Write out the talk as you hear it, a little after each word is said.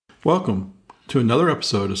Welcome to another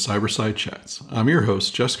episode of Cyberside Chats. I'm your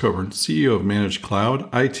host, Jess Coburn, CEO of managed cloud,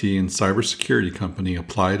 IT, and cybersecurity company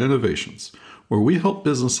Applied Innovations, where we help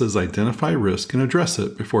businesses identify risk and address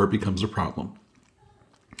it before it becomes a problem.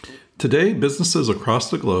 Today, businesses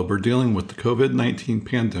across the globe are dealing with the COVID-19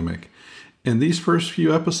 pandemic, and these first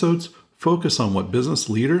few episodes focus on what business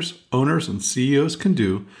leaders, owners, and CEOs can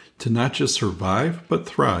do to not just survive, but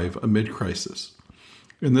thrive amid crisis.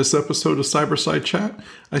 In this episode of Cyberside Chat,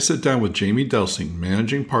 I sit down with Jamie Delsing,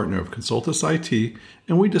 Managing Partner of Consultus IT,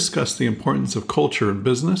 and we discuss the importance of culture in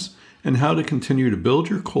business and how to continue to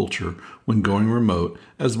build your culture when going remote,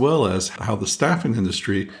 as well as how the staffing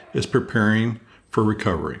industry is preparing for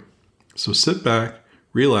recovery. So sit back,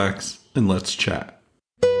 relax, and let's chat.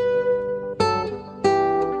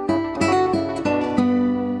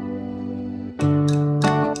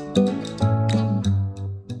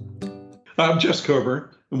 I'm Jess Coburn,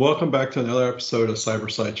 and welcome back to another episode of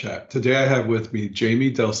Cyberside Chat. Today I have with me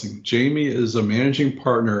Jamie Delsing. Jamie is a managing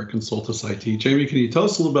partner at Consultus IT. Jamie, can you tell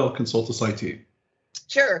us a little about Consultus IT?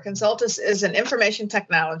 Sure. Consultus is an information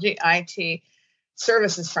technology IT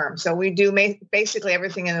services firm. So we do basically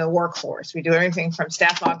everything in the workforce. We do everything from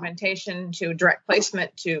staff augmentation to direct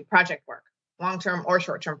placement to project work, long-term or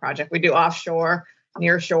short-term project. We do offshore,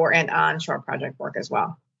 nearshore, and onshore project work as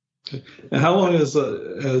well. Okay. And how long has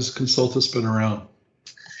Consultus been around?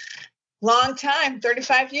 Long time,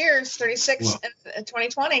 35 years, 36 in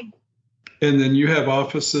 2020. And then you have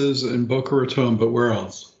offices in Boca Raton, but where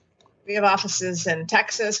else? We have offices in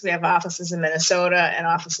Texas, we have offices in Minnesota, and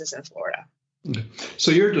offices in Florida. Okay.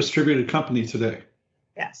 So you're a distributed company today?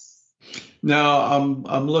 Yes. Now,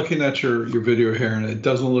 I'm looking at your video here, and it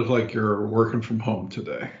doesn't look like you're working from home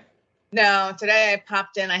today. No, today I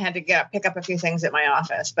popped in. I had to pick up a few things at my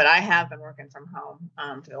office, but I have been working from home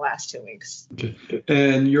for the last 2 weeks. Okay.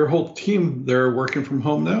 And your whole team, they're working from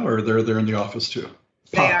home now, or they're in the office too?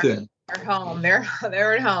 Popped in. They're home. They're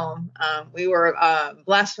at home. We were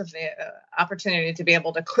blessed with the opportunity to be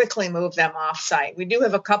able to quickly move them off site. We do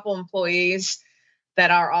have a couple employees that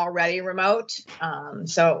are already remote.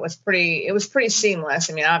 So it was pretty seamless.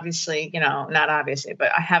 I mean, obviously, not obviously,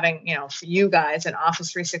 but having, for you guys an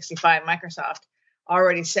Office 365 Microsoft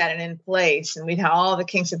already set and in place, and all the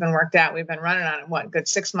kinks have been worked out. We've been running on it, good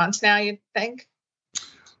 6 months now, you'd think?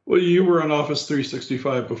 Well, you were on Office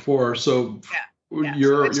 365 before, so yeah.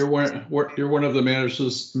 You're one of the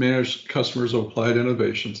managed customers of Applied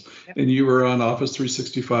Innovations, yep. And you were on Office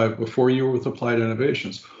 365 before you were with Applied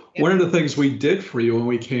Innovations. Yep. One of the things we did for you when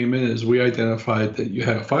we came in is we identified that you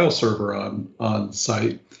had a file server on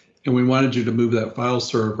site, and we wanted you to move that file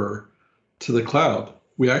server to the cloud.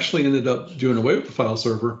 We actually ended up doing away with the file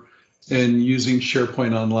server and using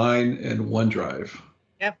SharePoint Online and OneDrive.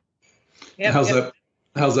 Yep. How's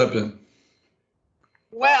that been?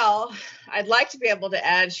 Well, I'd like to be able to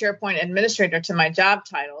add SharePoint administrator to my job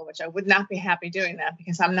title, which I would not be happy doing that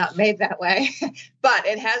because I'm not made that way. But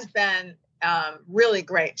it has been really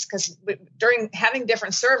great because during having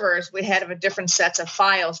different servers, we had different sets of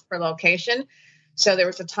files per location. So there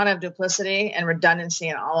was a ton of duplicity and redundancy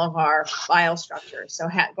in all of our file structures. So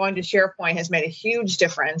going to SharePoint has made a huge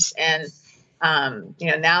difference. And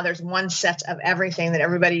now there's one set of everything that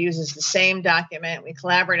everybody uses the same document. We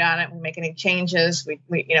collaborate on it. We make any changes. We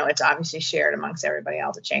it's obviously shared amongst everybody,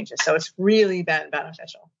 all the changes. So it's really been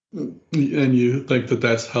beneficial. And you think that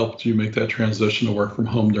that's helped you make that transition to work from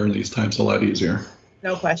home during these times a lot easier?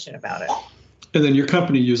 No question about it. And then your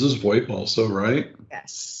company uses VoIP also, right?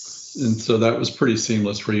 Yes. And so that was pretty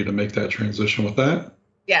seamless for you to make that transition with that?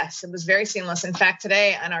 Yes, it was very seamless. In fact,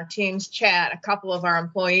 today on our Teams chat, a couple of our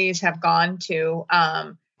employees have gone to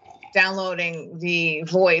downloading the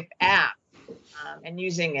VoIP app and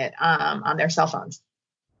using it on their cell phones.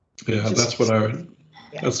 Yeah, that's what I would.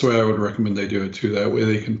 Yeah. That's the way I would recommend they do it too. That way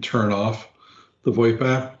they can turn off the VoIP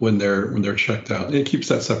app when they're checked out. And it keeps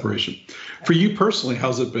that separation. For you personally,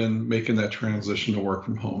 how's it been making that transition to work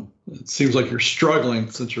from home? It seems like you're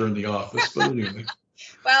struggling since you're in the office, but anyway.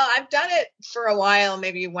 Well, I've done it for a while,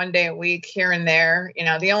 maybe one day a week here and there.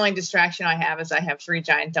 The only distraction I have is I have 3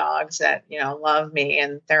 giant dogs that, love me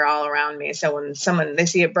and they're all around me. So when they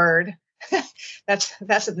see a bird, that's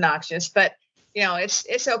obnoxious. But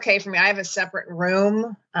it's okay for me. I have a separate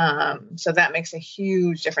room, so that makes a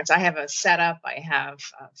huge difference. I have a setup. I have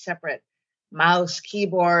a separate mouse,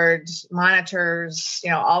 keyboard, monitors,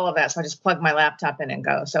 all of that. So I just plug my laptop in and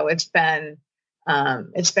go. So it's been good.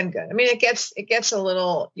 I mean, it gets a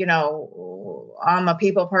little, I'm a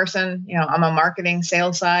people person. I'm a marketing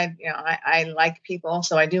sales side. I like people,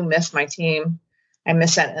 so I do miss my team. I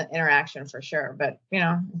miss that interaction for sure. But you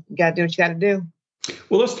got to do what you got to do.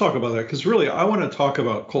 Well, let's talk about that because really I want to talk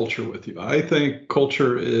about culture with you. I think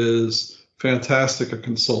culture is fantastic at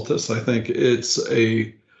Consultus. I think it's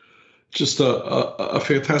a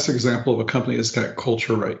fantastic example of a company that's got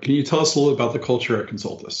culture right. Can you tell us a little about the culture at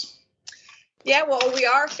Consultus? Yeah, well, we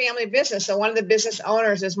are a family business. So one of the business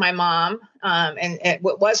owners is my mom, and it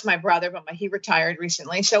was my brother, but he retired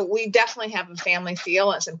recently. So we definitely have a family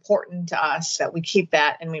feel. It's important to us that we keep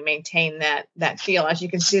that and we maintain that feel. As you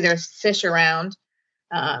can see, there's fish around.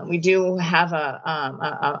 We do have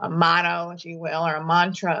a motto, if you will, or a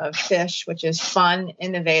mantra of fish, which is fun,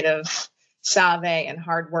 innovative, Save, and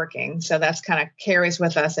hardworking. So that's kind of carries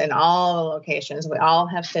with us in all the locations. We all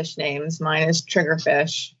have fish names. Mine is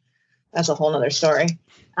Triggerfish. That's a whole nother story.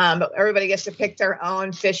 But everybody gets to pick their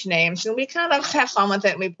own fish names, and we kind of have fun with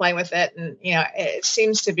it and we play with it. And it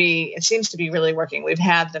seems to be really working. We've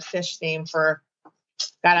had the fish theme for,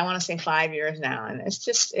 God, I want to say 5 years now, and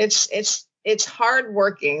it's hard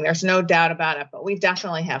working. There's no doubt about it. But we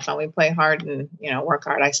definitely have fun. We play hard and work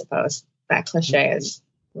hard. I suppose that cliche is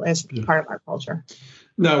part of our culture.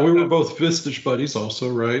 Now, we were both Vistage buddies also,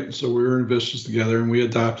 right? So we were in Vistage together, and we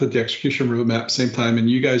adopted the execution roadmap same time. And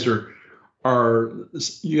you guys have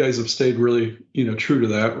stayed really, true to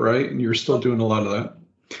that, right? And you're still doing a lot of that.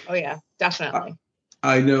 Oh yeah, definitely.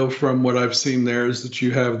 I know from what I've seen there is that you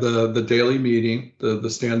have the daily meeting, the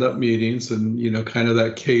stand-up meetings, and kind of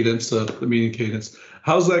that cadence of the meeting cadence.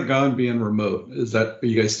 How's that gone being remote? Are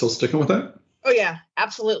you guys still sticking with that? Oh yeah,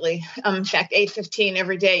 absolutely. In fact, 8:15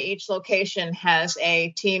 every day, each location has a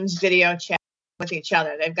Teams video chat with each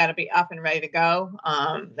other. They've got to be up and ready to go.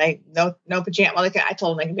 No pajamas. Well, I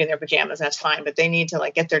told them they can be in their pajamas. That's fine, but they need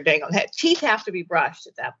to get their day going. Teeth have to be brushed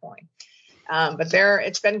at that point. But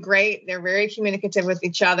it's been great. They're very communicative with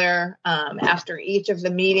each other. After each of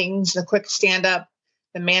the meetings, the quick stand up,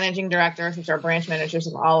 the managing directors, which are branch managers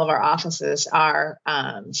of all of our offices, are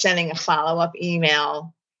sending a follow-up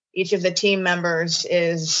email. Each of the team members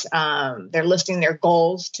they're listing their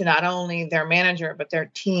goals to not only their manager, but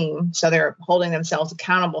their team. So they're holding themselves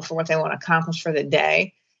accountable for what they want to accomplish for the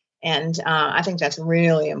day. And I think that's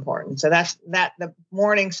really important. So the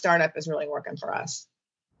morning startup is really working for us.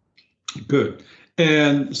 Good.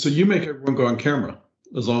 And so you make everyone go on camera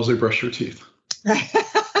as long as they brush their teeth.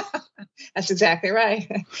 That's exactly right.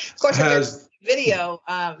 Of course, if there's video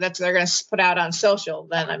that they're going to put out on social,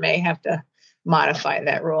 then I may have to modify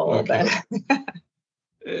that rule a little bit.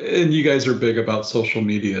 And you guys are big about social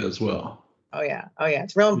media as well. Oh yeah.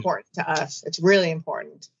 It's real important to us. It's really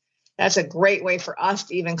important. That's a great way for us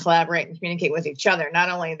to even collaborate and communicate with each other. Not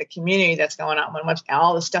only the community that's going on,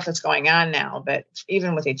 all the stuff that's going on now, but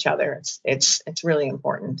even with each other, it's really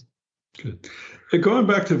important. Good. Going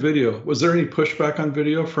back to video, was there any pushback on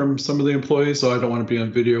video from some of the employees? Oh, I don't want to be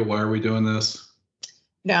on video. Why are we doing this?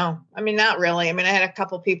 No, not really. I had a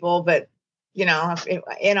couple people, but if you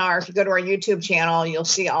go to our YouTube channel, you'll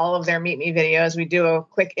see all of their Meet Me videos. We do a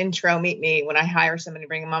quick intro Meet Me when I hire somebody to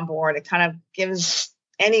bring them on board. It kind of gives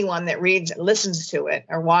anyone that listens to it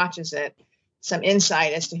or watches it some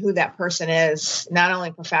insight as to who that person is, not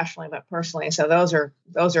only professionally, but personally. So those are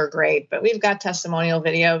great, but we've got testimonial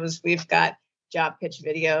videos. We've got job pitch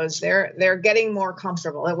videos. They're getting more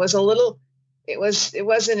comfortable. It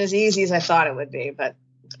wasn't as easy as I thought it would be, but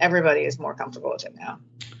everybody is more comfortable with it now.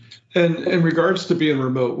 And in regards to being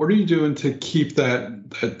remote, what are you doing to keep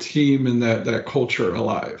that team and that culture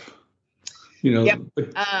alive? Yep.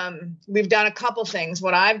 We've done a couple things.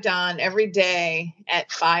 What I've done every day at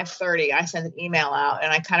 5:30, I send an email out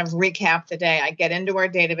and I kind of recap the day. I get into our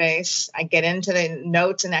database. I get into the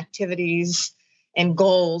notes and activities and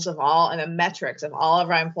goals and the metrics of all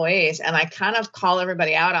of our employees. And I kind of call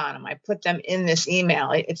everybody out on them. I put them in this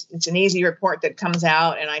email. It's an easy report that comes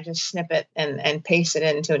out and I just snip it and paste it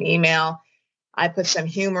into an email. I put some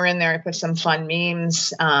humor in there. I put some fun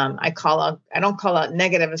memes. I don't call out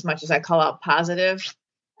negative as much as I call out positive.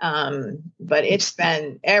 But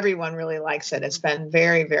everyone really likes it. It's been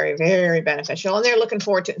very, very, very beneficial. And they're looking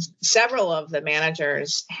forward to several of the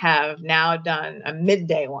managers have now done a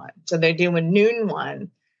midday one. So they do a noon one.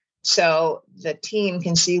 So the team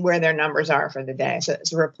can see where their numbers are for the day. So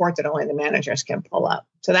it's a report that only the managers can pull up.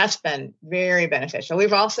 So that's been very beneficial.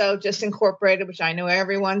 We've also just incorporated, which I know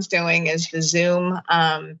everyone's doing, is the Zoom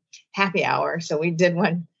happy hour. So we did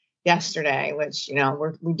one yesterday, which,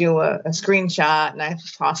 we do a screenshot and I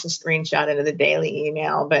toss a screenshot into the daily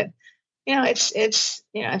email. But, it's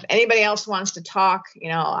if anybody else wants to talk,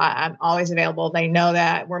 I'm always available. They know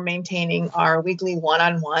that we're maintaining our weekly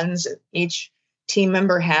one-on-ones. Each team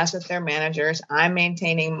member has with their managers. I'm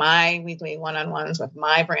maintaining my weekly one-on-ones with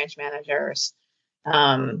my branch managers.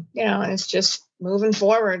 It's just moving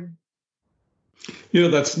forward.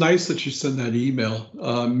 That's nice that you send that email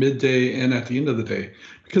midday and at the end of the day,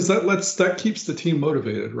 because that keeps the team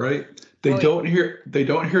motivated, right? They Oh, yeah.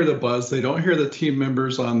 don't hear the buzz. They don't hear the team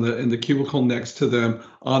members in the cubicle next to them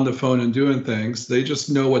on the phone and doing things. They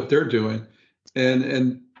just know what they're doing.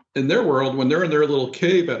 And in their world, when they're in their little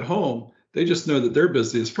cave at home, they just know that they're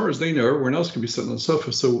busy. As far as they know, everyone else can be sitting on the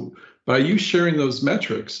sofa. So by you sharing those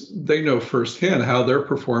metrics, they know firsthand how they're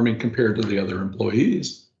performing compared to the other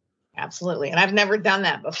employees. Absolutely. And I've never done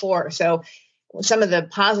that before. So some of the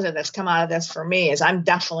positive that's come out of this for me is I'm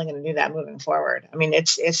definitely going to do that moving forward. I mean, it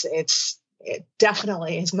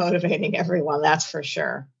definitely is motivating everyone. That's for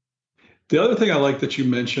sure. The other thing I like that you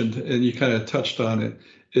mentioned, and you kind of touched on it,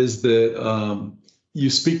 is that you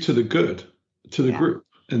speak to the good, to the group.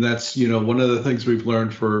 And that's, one of the things we've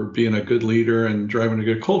learned for being a good leader and driving a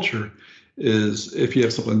good culture is if you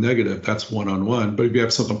have something negative, that's one-on-one. But if you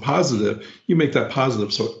have something positive, you make that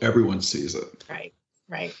positive so everyone sees it. Right.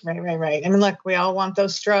 I mean, look, we all want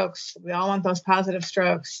those strokes. We all want those positive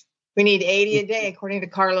strokes. We need 80 a day, according to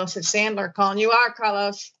Carlos at Sandler, calling you out,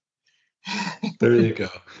 Carlos. There you go.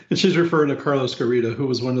 And she's referring to Carlos Garita, who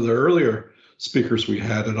was one of the earlier speakers we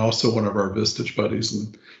had and also one of our Vistage buddies.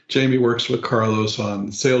 And Jamie works with Carlos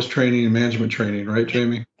on sales training and management training, right,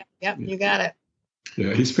 Jamie? Yep, you got it.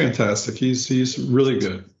 Yeah, he's fantastic. He's really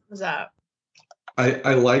good. What's up?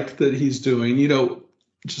 I like that he's doing,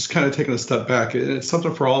 just kind of taking a step back. And it's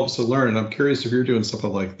something for all of us to learn. And I'm curious if you're doing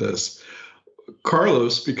something like this.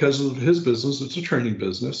 Carlos, because of his business, it's a training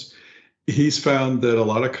business. He's found that a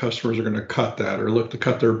lot of customers are going to cut that or look to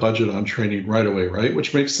cut their budget on training right away, right?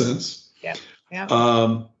 Which makes sense. Yeah.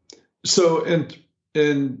 So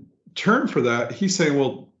in turn for that, he's saying,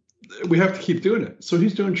 well, we have to keep doing it. So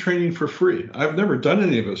he's doing training for free. I've never done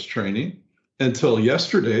any of his training until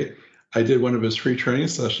yesterday. I did one of his free training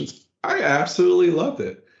sessions. I absolutely loved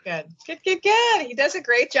it. Good. He does a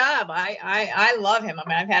great job. I love him. I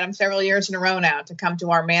mean, I've had him several years in a row now to come to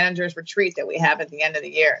our managers retreat that we have at the end of the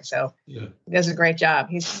year. So He does a great job.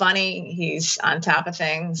 He's funny. He's on top of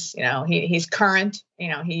things. He's current.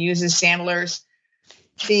 He uses Sandler's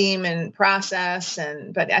theme and process,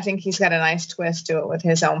 but I think he's got a nice twist to it with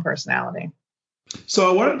his own personality. So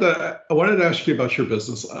I wanted to ask you about your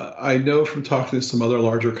business. I know from talking to some other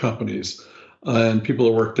larger companies and people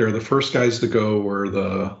that work there, the first guys to go were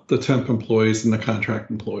the temp employees and the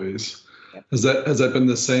contract employees. Yep. Has that been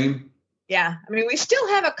the same? Yeah. I mean, we still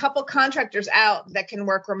have a couple contractors out that can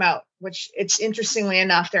work remote, which it's interestingly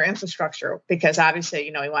enough, their infrastructure, because obviously,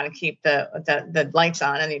 we want to keep the lights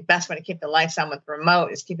on, and the best way to keep the lights on with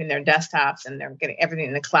remote is keeping their desktops and they're getting everything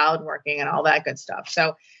in the cloud working and all that good stuff.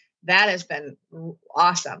 So that has been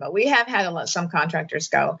awesome. But we have had some contractors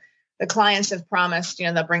go. The clients have promised,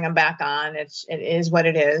 they'll bring them back on. It is what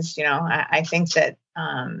it is. I think that,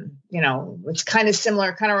 it's kind of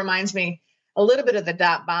similar, kind of reminds me a little bit of the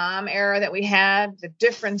 .bomb era that we had. The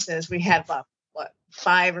difference is we had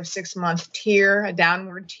 5 or 6 month tier, a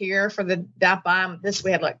downward tier for the .bomb. This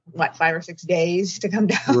we had 5 or 6 days to come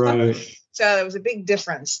down. Right. So there was a big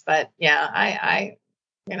difference. But yeah, I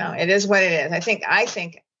it is what it is. I think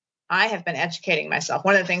I have been educating myself.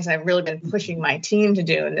 One of the things I've really been pushing my team to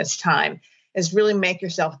do in this time is really make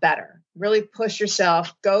yourself better, really push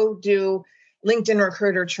yourself, go do LinkedIn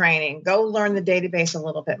recruiter training, go learn the database a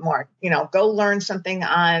little bit more, go learn something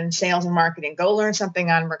on sales and marketing, go learn something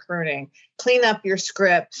on recruiting, clean up your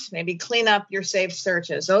scripts, maybe clean up your saved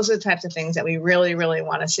searches. Those are the types of things that we really, really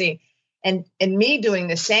want to see. And me doing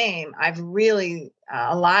the same, I've really,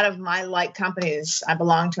 a lot of my like companies, I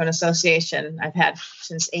belong to an association I've had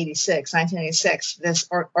since 1986, this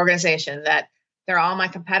organization that they're all my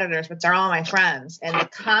competitors, but they're all my friends. And the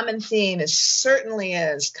common theme certainly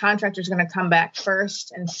is contractors going to come back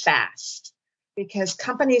first and fast, because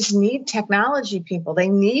companies need technology people. They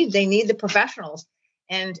need the professionals,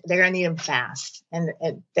 and they're going to need them fast. And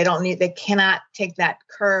they cannot take that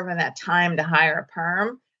curve and that time to hire a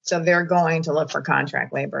perm. So they're going to look for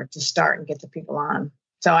contract labor to start and get the people on.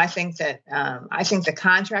 So I think that the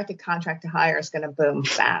contract to hire is going to boom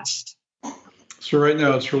fast. So right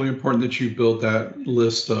now, it's really important that you build that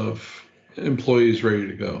list of employees ready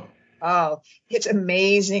to go. Oh, it's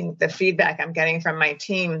amazing the feedback I'm getting from my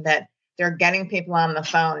team that they're getting people on the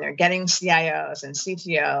phone. They're getting CIOs and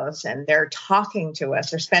CTOs, and they're talking to us.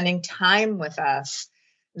 They're spending time with us.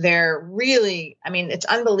 They're really, it's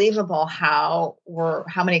unbelievable how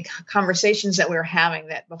many conversations that we were having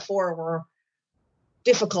that before were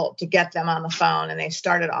difficult to get them on the phone, and they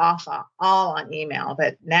started off all on email.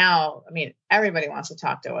 But now, everybody wants to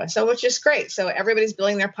talk to us, so which is great. So everybody's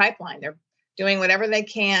building their pipeline. doing whatever they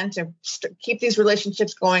can to keep these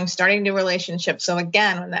relationships going, starting new relationships. So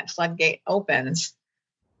again, when that floodgate opens,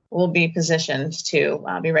 we'll be positioned to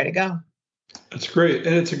be ready to go. That's great,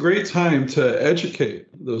 and it's a great time to educate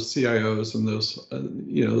those CIOs and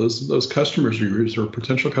those customers of yours or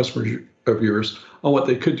potential customers of yours on what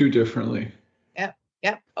they could do differently.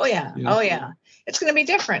 Yep. Oh yeah. Yeah. Oh yeah. It's going to be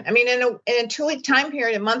different. I mean, in a 2-week time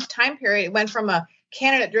period, a month time period, it went from a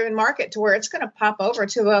candidate-driven market to where it's going to pop over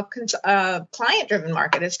to a client-driven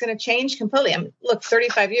market. It's going to change completely. I mean, look,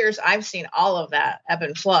 35 years, I've seen all of that ebb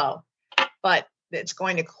and flow, but it's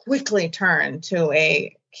going to quickly turn to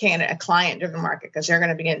a client-driven market because they're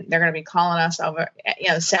going to be calling us over.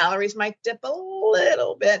 Salaries might dip a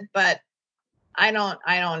little bit, but I don't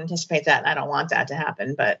anticipate that. And I don't want that to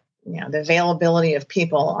happen. But the availability of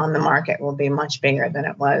people on the market will be much bigger than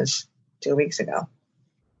it was 2 weeks ago.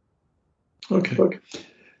 Okay.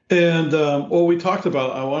 And we talked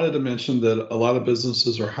about, I wanted to mention that a lot of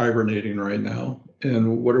businesses are hibernating right now.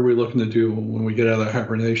 And what are we looking to do when we get out of that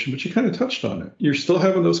hibernation? But you kind of touched on it. You're still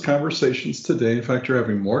having those conversations today. In fact, you're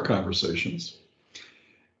having more conversations.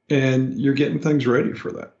 And you're getting things ready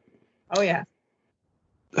for that. Oh, yeah.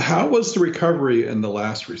 How was the recovery in the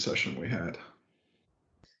last recession we had?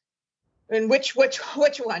 And which one?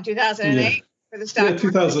 2008 for the stock? Yeah,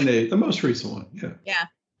 2008, the most recent one. Yeah. Yeah.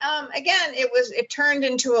 Again, it turned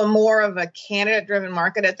into a more of a candidate-driven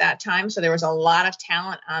market at that time. So there was a lot of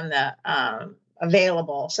talent on the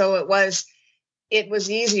available. So it was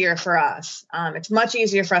easier for us. It's much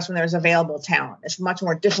easier for us when there's available talent. It's much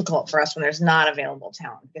more difficult for us when there's not available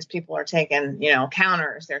talent because people are taking,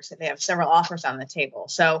 counters. They have several offers on the table.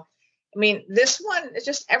 So, I mean, this one, it's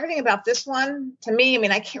just everything about this one to me. I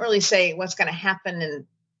mean, I can't really say what's going to happen in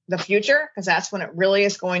the future because that's when it really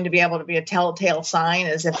is going to be able to be a telltale sign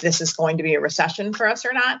as if this is going to be a recession for us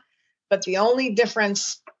or not. But the only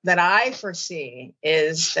difference that I foresee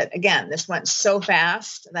is that, again, this went so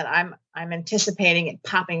fast that I'm anticipating it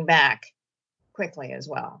popping back quickly as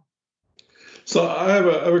well. So I have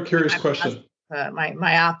a curious question.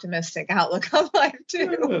 My optimistic outlook on life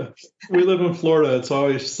too. Yeah. We live in Florida. It's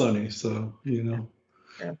always sunny. So,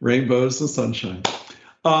 rainbows and sunshine.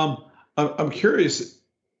 I'm curious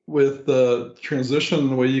with the transition,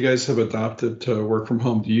 the way you guys have adopted to work from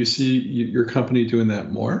home, do you see your company doing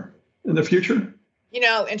that more in the future?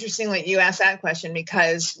 Interestingly, you asked that question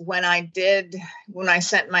because when I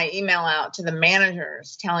sent my email out to the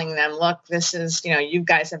managers telling them, look, this is, you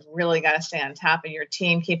guys have really got to stay on top of your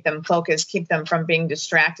team, keep them focused, keep them from being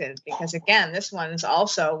distracted. Because again, this one's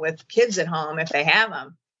also with kids at home if they have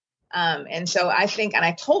them. And so I think, and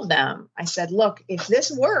I told them, I said, look, if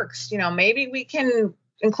this works, maybe we can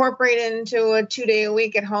incorporate it into a 2-day a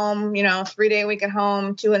week at home, 3-day a week at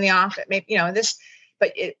home, 2 in the office, maybe, this,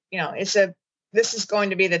 but this is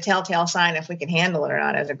going to be the telltale sign if we can handle it or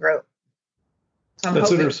not as a group. So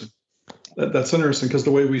that's interesting. That's interesting because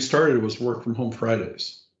the way we started was work from home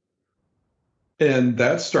Fridays. And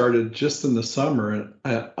that started just in the summer.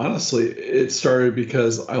 And honestly, it started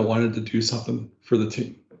because I wanted to do something for the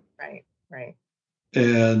team. Right.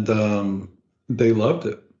 And they loved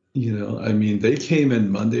it. They came in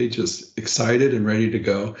Monday just excited and ready to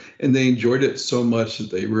go. And they enjoyed it so much that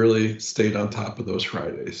they really stayed on top of those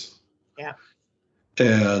Fridays. Yeah.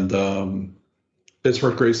 And it's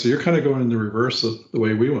worked great. So you're kind of going in the reverse of the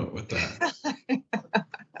way we went with that.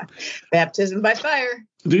 Baptism by fire.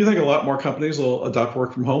 Do you think a lot more companies will adopt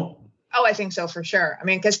work from home? Oh, I think so for sure. I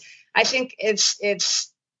mean, because I think it's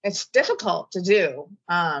difficult to do.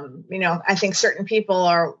 I think certain people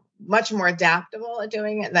are much more adaptable at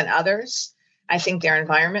doing it than others. I think their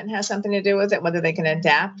environment has something to do with it, whether they can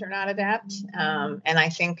adapt or not adapt. And I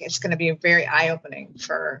think it's going to be very eye-opening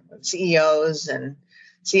for CEOs and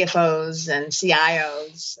CFOs and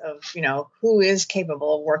CIOs of, who is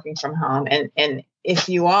capable of working from home. And if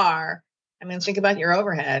you are, think about your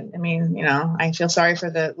overhead. I feel sorry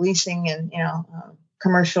for the leasing and,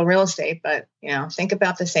 commercial real estate, but, think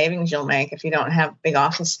about the savings you'll make if you don't have big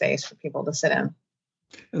office space for people to sit in.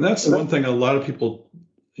 And that's the one thing a lot of people,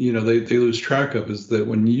 they lose track of is that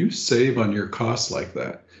when you save on your costs like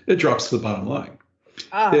that, it drops to the bottom line.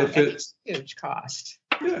 Oh, it's a huge cost.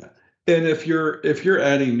 Yeah. And if you're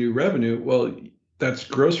adding new revenue, well, that's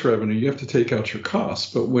gross revenue. You have to take out your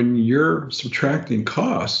costs. But when you're subtracting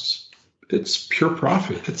costs, it's pure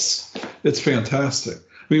profit. It's fantastic.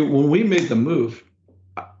 When we made the move,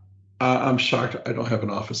 I'm shocked I don't have an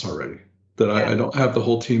office already, that I don't have the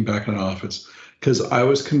whole team back in an office. Because I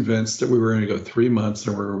was convinced that we were going to go 3 months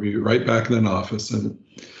and we were going to be right back in an office. And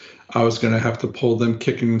I was going to have to pull them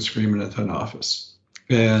kicking and screaming into an office.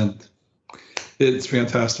 And it's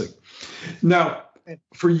fantastic. Now,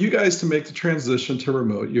 For you guys to make the transition to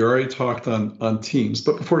remote, you already talked on Teams,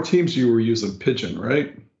 but before Teams, you were using Pigeon,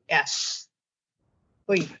 right? Yes.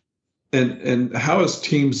 Oui. And how has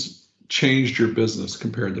Teams changed your business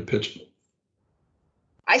compared to Pigeon?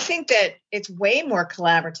 I think that it's way more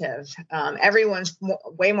collaborative. Everyone's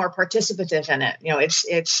way more participative in it.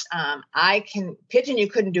 Pigeon, you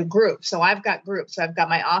couldn't do groups. So I've got groups. So I've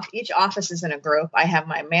got each office is in a group. I have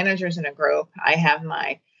my managers in a group. I have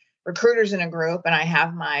my recruiters in a group, and I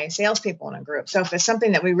have my salespeople in a group. So if it's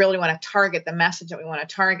something that we really want to target, the message that we want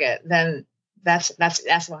to target, then that's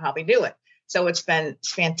how we do it. So it's been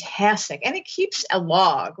fantastic. And it keeps a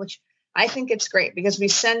log, which I think it's great because we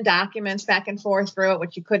send documents back and forth through it,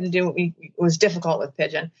 which you couldn't do. It was difficult with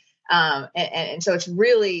Pigeon. And so it's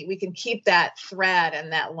really, we can keep that thread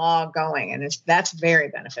and that log going. And that's very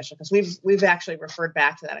beneficial because we've actually referred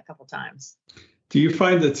back to that a couple of times. Do you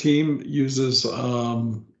find the team uses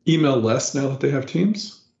email less now that they have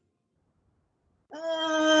Teams?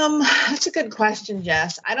 That's a good question,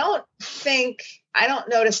 Jess. I don't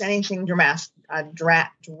notice anything drastic. I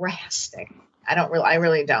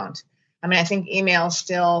really don't. I mean, I think email is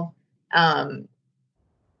still their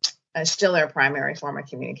primary form of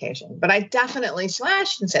communication. But I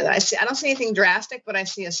shouldn't say that. I don't see anything drastic, but I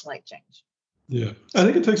see a slight change. Yeah, I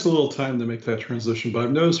think it takes a little time to make that transition. But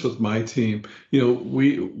I've noticed with my team,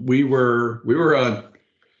 we were on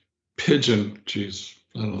Pigeon. Geez,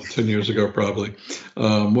 I don't know, 10 years ago probably.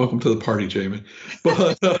 Welcome to the party, Jamie.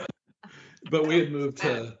 But we had moved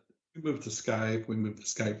to Skype. We moved to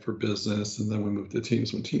Skype for Business, and then we moved to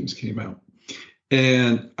Teams when Teams came out.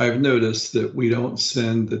 And I've noticed that we don't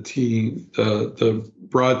send the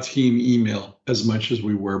broad team email as much as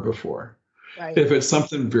we were before. Right. If it's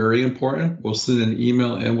something very important, we'll send an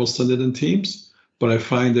email and we'll send it in Teams. But I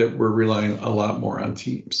find that we're relying a lot more on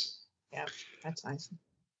Teams. Yeah, that's nice.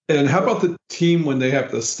 And how about the team when they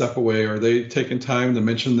have to step away? Are they taking time to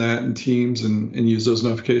mention that in Teams and use those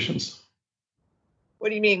notifications? What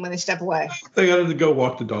do you mean when they step away? They got to go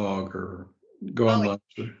walk the dog or go on lunch.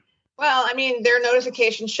 Well, I mean, their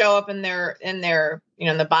notifications show up in their, in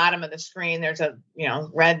the bottom of the screen. There's a,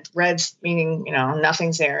 red meaning,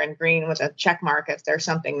 nothing's there, and green with a check mark if there's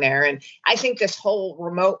something there. And I think this whole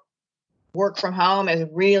remote work from home has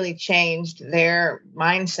really changed their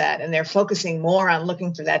mindset, and they're focusing more on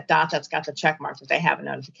looking for that dot that's got the check mark that they have a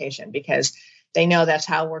notification, because they know that's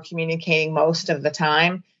how we're communicating most of the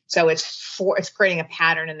time. So it's creating a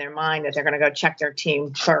pattern in their mind that they're going to go check their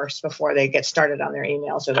team first before they get started on their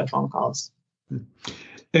emails or their phone calls.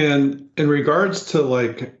 And in regards to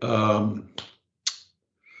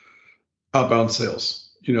outbound sales,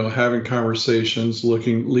 having conversations,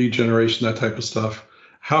 lead generation, that type of stuff,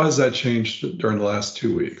 how has that changed during the last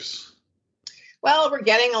 2 weeks? Well, we're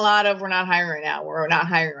getting a lot of, we're not hiring right now. We're not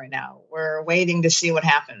hiring right now. We're waiting to see what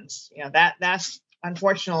happens. That's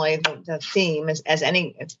unfortunately the theme is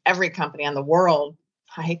it's every company in the world.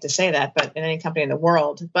 I hate to say that, but in any company in the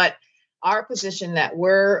world. But our position that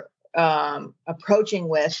we're approaching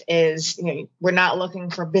with is, we're not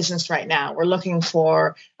looking for business right now. We're looking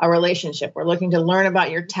for a relationship. We're looking to learn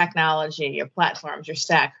about your technology, your platforms, your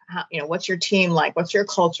stack. What's your team like? What's your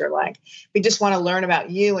culture like? We just want to learn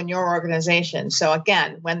about you and your organization. So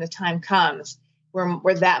again, when the time comes,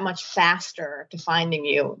 we're that much faster to finding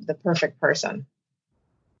you the perfect person.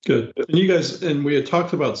 Good. And you guys, and we had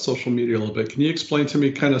talked about social media a little bit. Can you explain to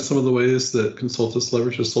me kind of some of the ways that Consultus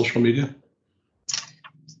leverages social media?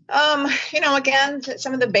 Again,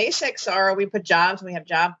 some of the basics are we put jobs, we have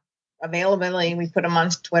job availability. We put them on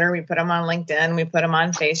Twitter, we put them on LinkedIn, we put them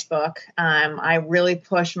on Facebook. I really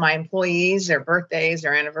push my employees, their birthdays,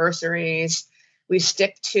 their anniversaries. We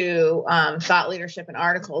stick to thought leadership and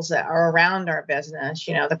articles that are around our business,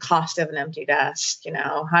 the cost of an empty desk,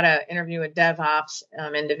 how to interview a DevOps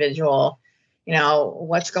individual,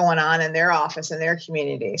 what's going on in their office and their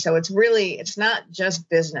community. So it's not just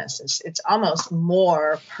business. It's almost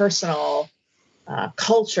more personal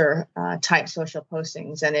culture type social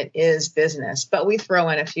postings than it is business. But we throw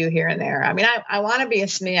in a few here and there. I mean, I want to be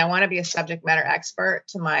I want to be a subject matter expert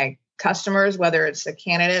to my customers, whether it's the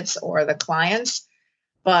candidates or the clients,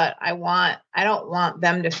 but I don't want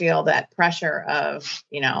them to feel that pressure of,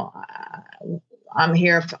 I'm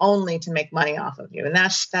here only to make money off of you. And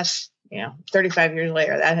that's 35 years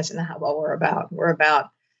later, that isn't what we're about. We're about,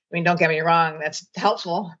 don't get me wrong, that's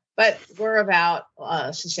helpful, but we're about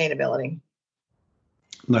sustainability.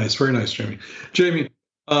 Nice. Very nice, Jamie. Jamie,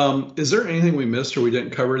 is there anything we missed or we didn't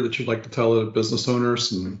cover that you'd like to tell the business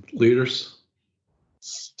owners and leaders?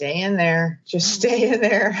 Stay in there. Just stay in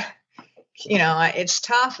there. it's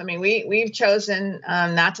tough. I mean, we've chosen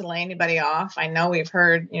not to lay anybody off. I know we've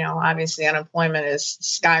heard, obviously unemployment is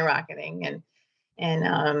skyrocketing, and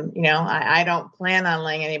I don't plan on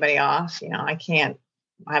laying anybody off. I can't.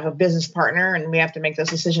 I have a business partner, and we have to make those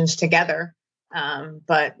decisions together.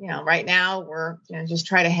 But right now we're just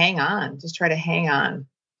try to hang on. Just try to hang on.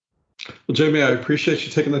 Well, Jamie, I appreciate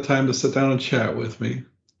you taking the time to sit down and chat with me.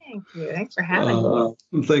 Thank you. Thanks for having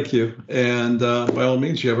me. Thank you. And by all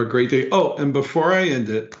means, you have a great day. Oh, and before I end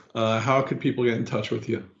it, how can people get in touch with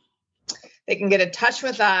you? They can get in touch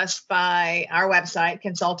with us by our website,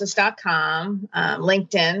 consultus.com,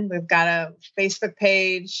 LinkedIn. We've got a Facebook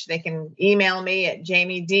page. They can email me at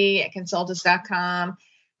jamied@consultus.com.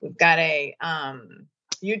 We've got a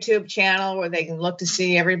YouTube channel where they can look to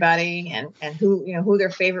see everybody and who their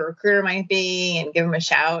favorite recruiter might be and give them a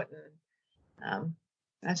shout. And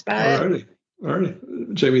that's about it. All righty.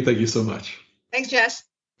 Jamie, thank you so much. Thanks, Jess.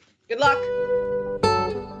 Good luck.